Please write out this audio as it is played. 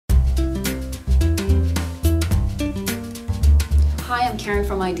Karen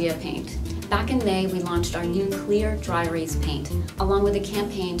from Idea Paint. Back in May, we launched our new Clear Dry Erase paint, along with a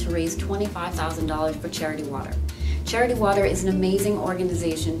campaign to raise $25,000 for Charity Water. Charity Water is an amazing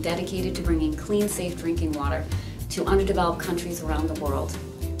organization dedicated to bringing clean, safe drinking water to underdeveloped countries around the world.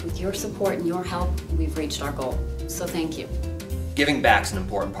 With your support and your help, we've reached our goal. So thank you. Giving back is an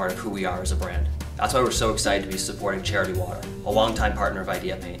important part of who we are as a brand. That's why we're so excited to be supporting Charity Water, a longtime partner of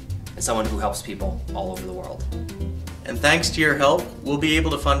Idea Paint, and someone who helps people all over the world. And thanks to your help, we'll be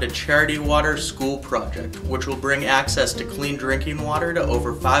able to fund a Charity Water School project, which will bring access to clean drinking water to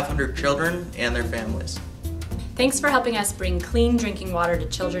over 500 children and their families. Thanks for helping us bring clean drinking water to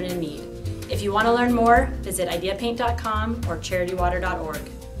children in need. If you want to learn more, visit ideapaint.com or charitywater.org.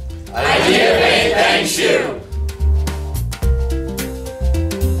 Idea Paint thanks you!